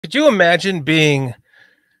Could you imagine being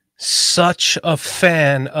such a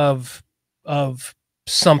fan of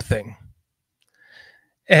something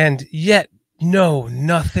and yet know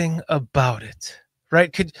nothing about it?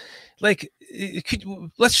 Right?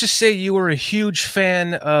 Let's just say you were a huge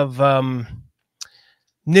fan of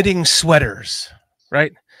knitting sweaters,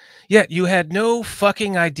 right? Yet you had no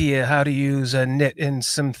fucking idea how to use a knit and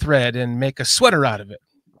some thread and make a sweater out of it,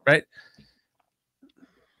 right?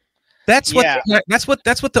 That's what Yeah. that's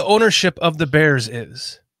what the ownership of the Bears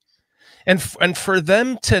is. And for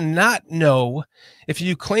them to not know, if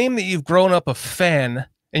you claim that you've grown up a fan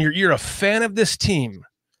and you're a fan of this team,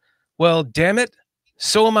 well, damn it,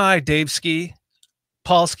 so am I, Dave Ski,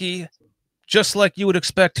 Paul Ski, just like you would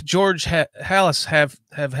expect George Hallis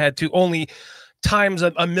have had to, only times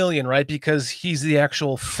a million, right? Because he's the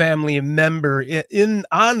actual family member in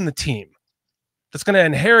on the team that's going to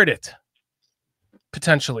inherit it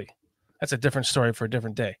potentially. That's a different story for a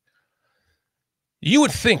different day. You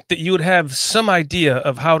would think that you would have some idea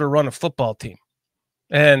of how to run a football team,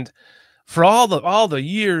 and for all the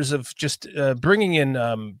years of just bringing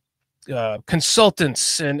in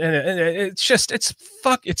consultants and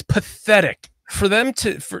it's pathetic for them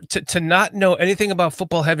to not know anything about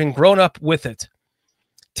football, having grown up with it,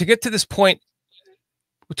 to get to this point.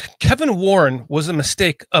 Kevin Warren was a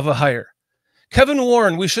mistake of a hire. Kevin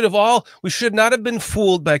Warren, we should not have been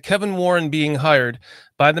fooled by Kevin Warren being hired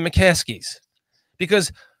by the McCaskies.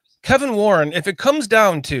 Because Kevin Warren, if it comes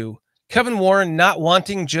down to Kevin Warren not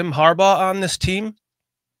wanting Jim Harbaugh on this team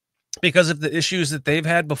because of the issues that they've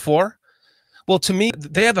had before, well, to me,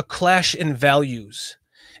 they have a clash in values.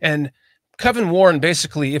 And Kevin Warren,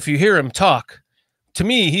 basically, if you hear him talk, to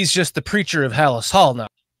me, he's just the preacher of Hallis Hall now.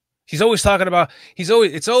 He's always talking about,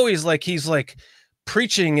 it's always like he's like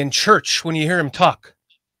preaching in church when you hear him talk.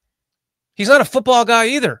 He's not a football guy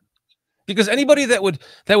either. Because anybody that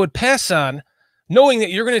would pass on, knowing that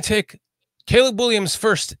you're going to take Caleb Williams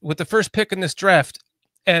first with the first pick in this draft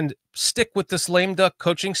and stick with this lame duck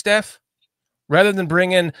coaching staff rather than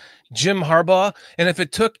bring in Jim Harbaugh. And if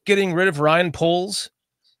it took getting rid of Ryan Poles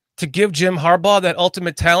to give Jim Harbaugh that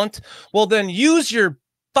ultimate talent, well, then use your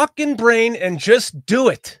fucking brain and just do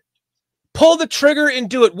it. Pull the trigger and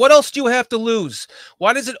do it. What else do you have to lose?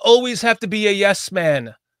 Why does it always have to be a yes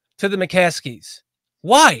man to the McCaskies?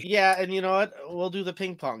 Why? Yeah, and you know what? We'll do the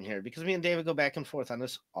ping pong here because me and David go back and forth on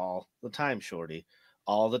this all the time, Shorty,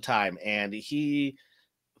 all the time, and he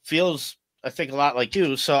feels, I think, a lot like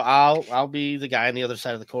you. So I'll be the guy on the other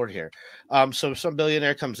side of the court here. So if some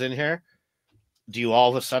billionaire comes in here, do you all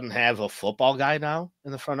of a sudden have a football guy now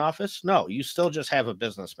in the front office? No, you still just have a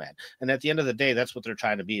businessman. And at the end of the day, that's what they're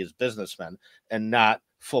trying to be, is businessmen and not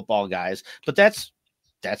football guys. But that's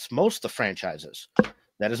most of the franchises.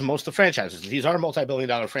 That is most of the franchises. These are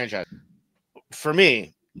multi-billion-dollar franchises. For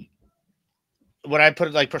me, when I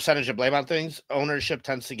put like percentage of blame on things, ownership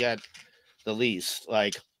tends to get the least.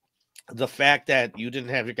 Like the fact that you didn't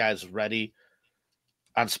have your guys ready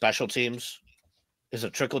on special teams is a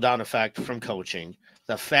trickle-down effect from coaching.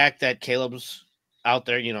 The fact that Caleb's out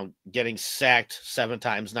there, getting sacked 7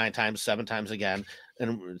 times, 9 times, 7 times again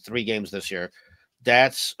in 3 games this year,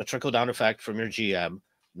 that's a trickle-down effect from your GM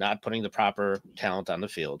not putting the proper talent on the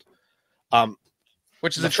field.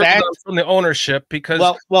 Which is a trickle down from the ownership, because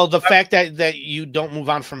the fact that you don't move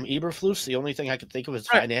on from Eberflus, the only thing I could think of is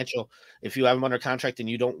financial. If you have him under contract and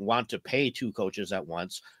you don't want to pay 2 coaches at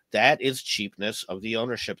once, that is cheapness of the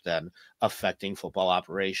ownership then affecting football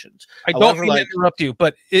operations. I don't mean to interrupt you,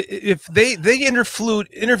 but if they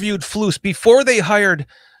interviewed Flus before they hired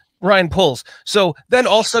Ryan Poles, so then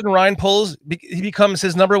all of a sudden Ryan Poles he becomes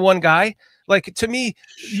his number 1 guy. Like, to me,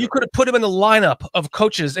 you could have put him in the lineup of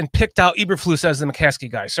coaches and picked out Eberflus as the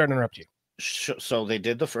McCaskey guy. Sorry to interrupt you. So they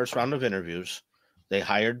did the first round of interviews. They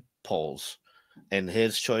hired Poles, and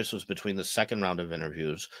his choice was between the second round of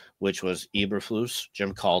interviews, which was Eberflus,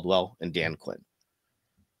 Jim Caldwell, and Dan Quinn.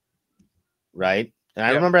 Right? And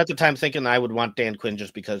I remember at the time thinking I would want Dan Quinn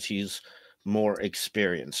just because he's more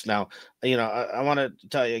experienced. Now, I want to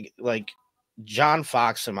tell you, like, John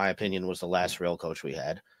Fox, in my opinion, was the last real coach we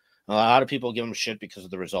had. A lot of people give him shit because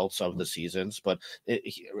of the results of the seasons, but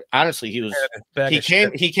honestly,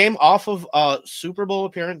 he came off of a Super Bowl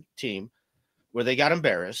appearance team where they got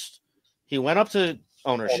embarrassed. He went up to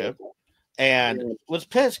ownership and was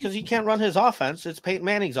pissed because he can't run his offense. It's Peyton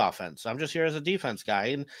Manning's offense. I'm just here as a defense guy,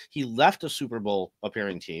 and he left a Super Bowl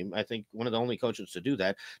appearing team. I think one of the only coaches to do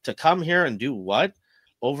that, to come here and do what?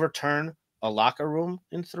 Overturn a locker room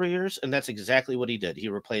in 3 years, and that's exactly what he did. He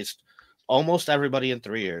replaced almost everybody in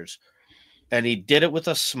 3 years, and he did it with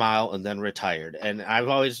a smile and then retired. And I've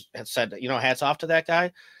always said, hats off to that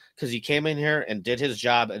guy, because he came in here and did his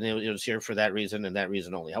job, and it was here for that reason and that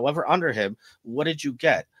reason only. However, under him, what did you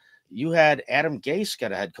get? You had Adam Gase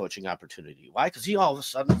get a head coaching opportunity. Why? Because he all of a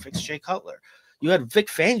sudden fixed Jay Cutler. You had Vic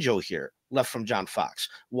Fangio here, left from John Fox.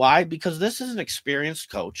 Why? Because this is an experienced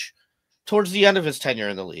coach towards the end of his tenure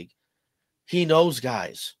in the league. He knows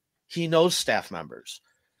guys. He knows staff members.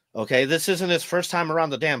 Okay, this isn't his first time around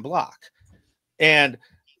the damn block. And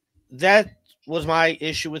that was my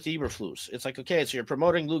issue with Eberflus. It's like, okay, so you're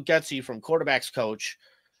promoting Luke Getsy from quarterbacks coach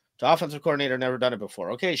to offensive coordinator, never done it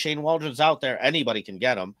before. Okay, Shane Waldron's out there. Anybody can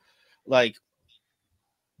get him. Like,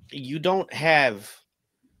 you don't have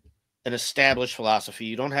an established philosophy.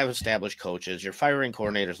 You don't have established coaches. You're firing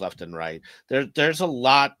coordinators left and right. There's a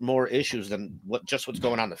lot more issues than what's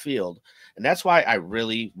going on the field. And that's why I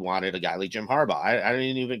really wanted a guy like Jim Harbaugh. I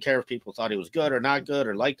didn't even care if people thought he was good or not good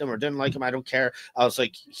or liked him or didn't like him. I don't care. I was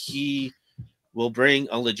like, he will bring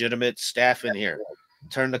a legitimate staff in here,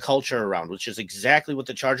 turn the culture around, which is exactly what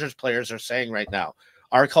the Chargers players are saying right now.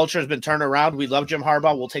 Our culture has been turned around. We love Jim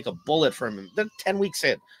Harbaugh. We'll take a bullet for him. They're 10 weeks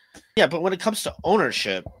in. Yeah, but when it comes to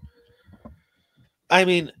ownership, I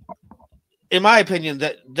mean, in my opinion,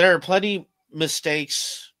 that there are plenty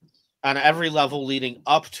mistakes on every level leading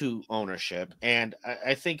up to ownership. And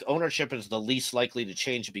I think ownership is the least likely to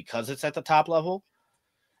change because it's at the top level.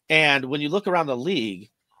 And when you look around the league,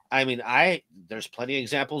 I mean, there's plenty of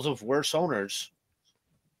examples of worse owners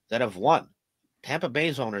that have won. Tampa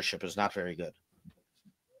Bay's ownership is not very good.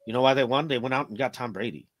 You know why they won? They went out and got Tom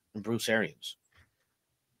Brady and Bruce Arians.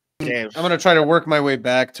 I'm going to try to work my way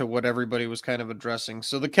back to what everybody was kind of addressing.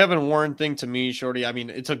 So the Kevin Warren thing to me, Shorty, I mean,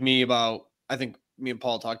 it took me about, I think me and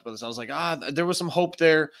Paul talked about this. I was like, there was some hope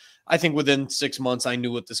there. I think within 6 months, I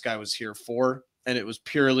knew what this guy was here for, and it was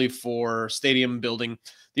purely for stadium building.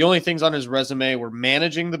 The only things on his resume were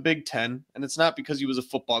managing the Big Ten, and it's not because he was a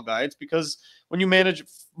football guy. It's because when you manage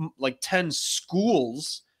like 10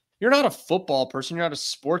 schools, you're not a football person. You're not a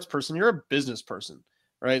sports person. You're a business person.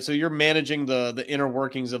 Right. So you're managing the inner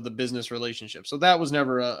workings of the business relationship. So that was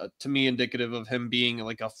never, to me, indicative of him being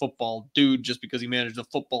like a football dude just because he managed a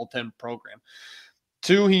football 10 program.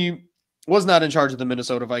 2, he was not in charge of the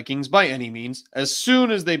Minnesota Vikings by any means. As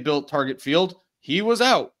soon as they built Target Field, he was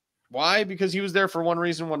out. Why? Because he was there for one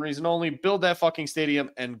reason only, build that fucking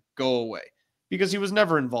stadium and go away. Because he was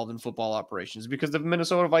never involved in football operations. Because the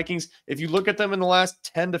Minnesota Vikings, if you look at them in the last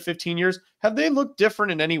 10 to 15 years, have they looked different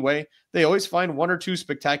in any way? They always find 1 or 2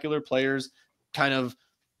 spectacular players, kind of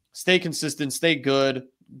stay consistent, stay good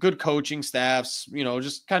coaching staffs,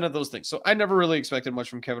 just kind of those things. So I never really expected much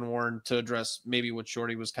from Kevin Warren to address maybe what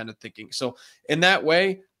Shorty was kind of thinking. So in that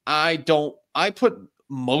way, I put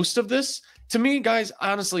most of this, to me, guys,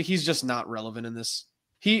 honestly, he's just not relevant in this.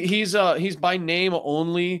 He's by name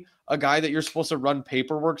only a guy that you're supposed to run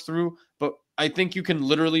paperwork through, but I think you can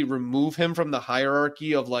literally remove him from the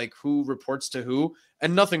hierarchy of like who reports to who,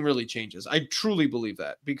 and nothing really changes. I truly believe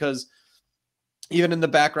that, because even in the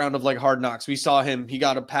background of like Hard Knocks, we saw him, he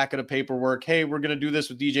got a packet of paperwork. Hey, we're going to do this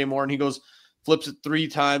with DJ Moore. And he goes, flips it 3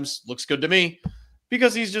 times. Looks good to me.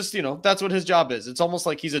 Because he's just, that's what his job is. It's almost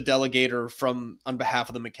like he's a delegator on behalf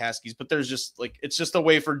of the McCaskies, but there's just like, it's just a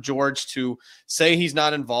way for George to say he's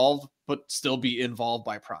not involved, but still be involved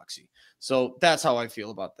by proxy. So that's how I feel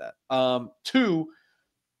about that. 2,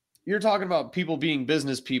 you're talking about people being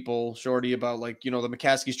business people, Shorty, about like, the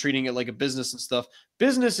McCaskies treating it like a business and stuff.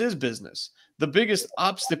 Business is business. The biggest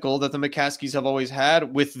obstacle that the McCaskies have always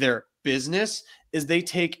had with their business is they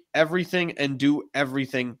take everything and do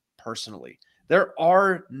everything personally. There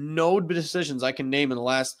are no decisions I can name in the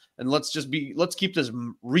last, and let's keep this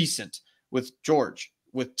recent with George,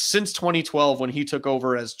 since 2012 when he took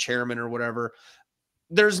over as chairman or whatever.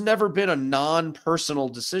 There's never been a non-personal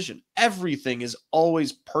decision. Everything is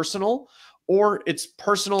always personal, or it's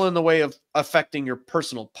personal in the way of affecting your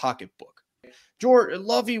personal pocketbook. George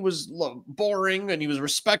Lovey was boring and he was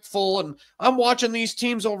respectful, and I'm watching these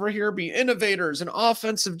teams over here be innovators and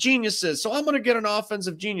offensive geniuses. So I'm going to get an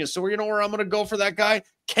offensive genius. So you know where I'm going to go for that guy?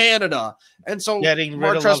 Canada. And so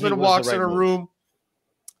Mark Trestman walks in a room.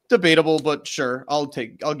 Debatable, but sure, I'll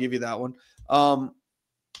give you that one.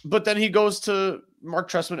 But then he goes to Mark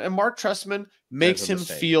Trestman, and Mark Trestman makes him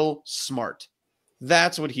feel smart.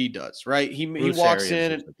 That's what he does, right? He walks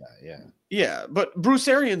in and yeah. But Bruce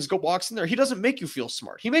Arians walks in there. He doesn't make you feel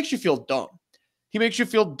smart. He makes you feel dumb. He makes you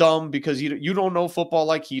feel dumb because you don't know football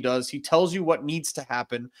like he does. He tells you what needs to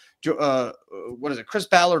happen. Chris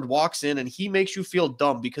Ballard walks in and he makes you feel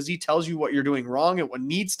dumb because he tells you what you're doing wrong and what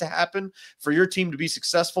needs to happen for your team to be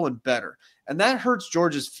successful and better. And that hurts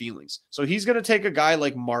George's feelings. So he's going to take a guy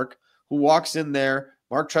like Mark, who walks in there,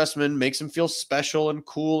 Mark Trestman makes him feel special and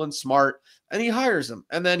cool and smart, and he hires him.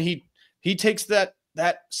 And then he takes that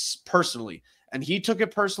personally. And he took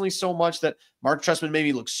it personally so much that Mark Trestman made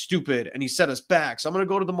me look stupid and he set us back. So I'm going to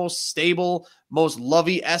go to the most stable, most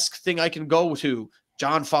Lovey-esque thing I can go to,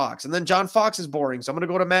 John Fox. And then John Fox is boring. So I'm going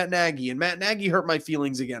to go to Matt Nagy, and Matt Nagy hurt my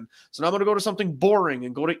feelings again. So now I'm going to go to something boring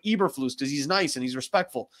and go to Eberflus because he's nice and he's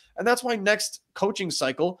respectful. And that's why next coaching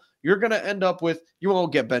cycle, you're going to end up with, you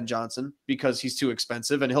won't get Ben Johnson because he's too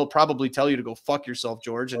expensive, and he'll probably tell you to go fuck yourself,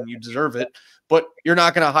 George, and you deserve it. But you're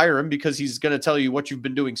not going to hire him because he's going to tell you what you've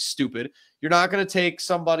been doing stupid. You're not going to take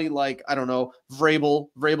somebody like, I don't know, Vrabel.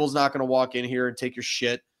 Vrabel's not going to walk in here and take your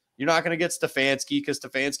shit. You're not going to get Stefanski because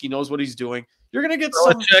Stefanski knows what he's doing. You're going to get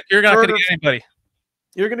you're not going to get anybody.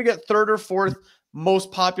 You're going to get third or fourth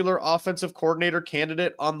most popular offensive coordinator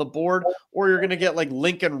candidate on the board, or you're going to get like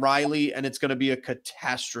Lincoln Riley, and it's going to be a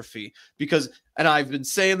catastrophe because, and I've been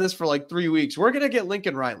saying this for like 3 weeks, we're going to get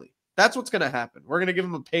Lincoln Riley. That's what's going to happen. We're going to give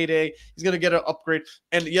him a payday. He's going to get an upgrade.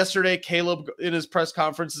 And yesterday, Caleb in his press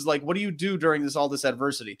conference is like, what do you do during all this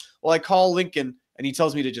adversity? Well, I call Lincoln and he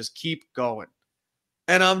tells me to just keep going.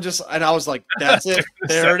 And I was like, that's it.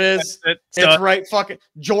 There it is. It's right. Fucking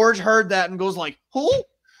George heard that and goes like, who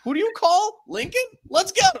do you call? Lincoln?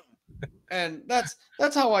 Let's get him. And that's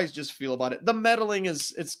how I just feel about it. The meddling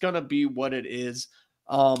it's going to be what it is.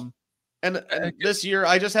 And this year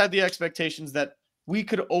I just had the expectations that we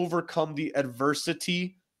could overcome the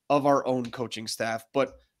adversity of our own coaching staff.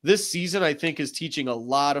 But this season, I think, is teaching a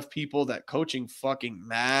lot of people that coaching fucking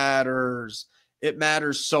matters. It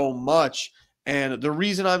matters so much. And the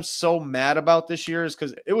reason I'm so mad about this year is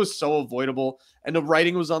because it was so avoidable and the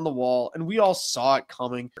writing was on the wall and we all saw it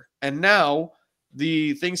coming. And now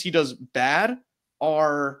the things he does bad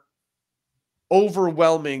are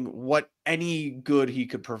overwhelming what any good he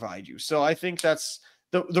could provide you. So I think that's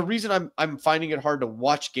the reason I'm finding it hard to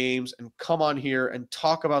watch games and come on here and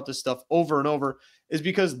talk about this stuff over and over is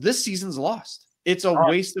because this season's lost. It's a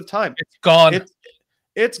waste of time. It's gone.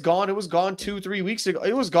 It's gone. It was gone 2-3 weeks ago.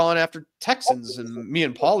 It was gone after Texans, and me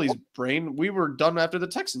and Paulie's brain, we were done after the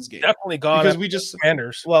Texans game. Definitely gone because we just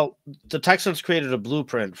Commanders. Well, the Texans created a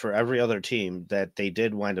blueprint for every other team that they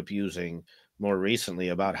did wind up using more recently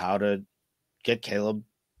about how to get Caleb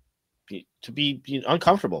to be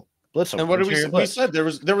uncomfortable. Blitz him. And what did we said? There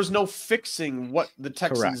was no fixing what the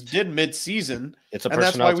Texans did mid-season. It's a and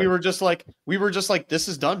that's why we were just like, this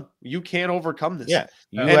is done. You can't overcome this. Yeah,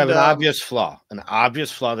 you have an obvious flaw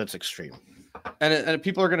that's extreme, and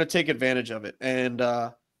people are going to take advantage of it. And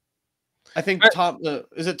I think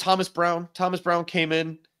is it Thomas Brown? Thomas Brown came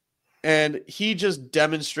in, and he just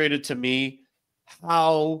demonstrated to me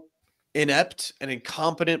how inept and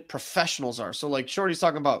incompetent professionals are. So like Shorty's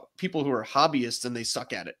talking about people who are hobbyists and they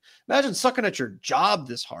suck at it. Imagine sucking at your job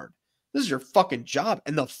this hard. This is your fucking job.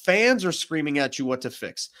 And the fans are screaming at you what to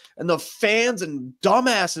fix. And the fans and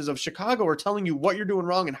dumbasses of Chicago are telling you what you're doing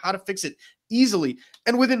wrong and how to fix it easily.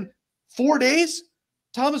 And within 4 days,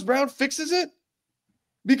 Thomas Brown fixes it.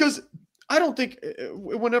 Because I don't think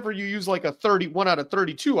whenever you use like a 31 out of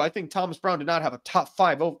 32, I think Thomas Brown did not have a top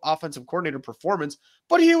 5 offensive coordinator performance,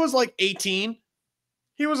 but he was like 18.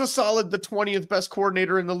 He was the 20th best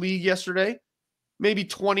coordinator in the league yesterday, maybe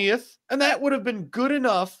 20th. And that would have been good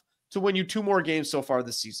enough to win you 2 more games so far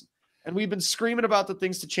this season. And we've been screaming about the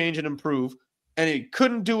things to change and improve, and it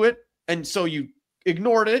couldn't do it. And so you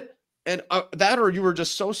ignored it. And that, or you were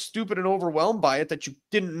just so stupid and overwhelmed by it that you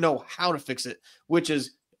didn't know how to fix it, which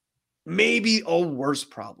is maybe a worse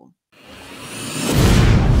problem.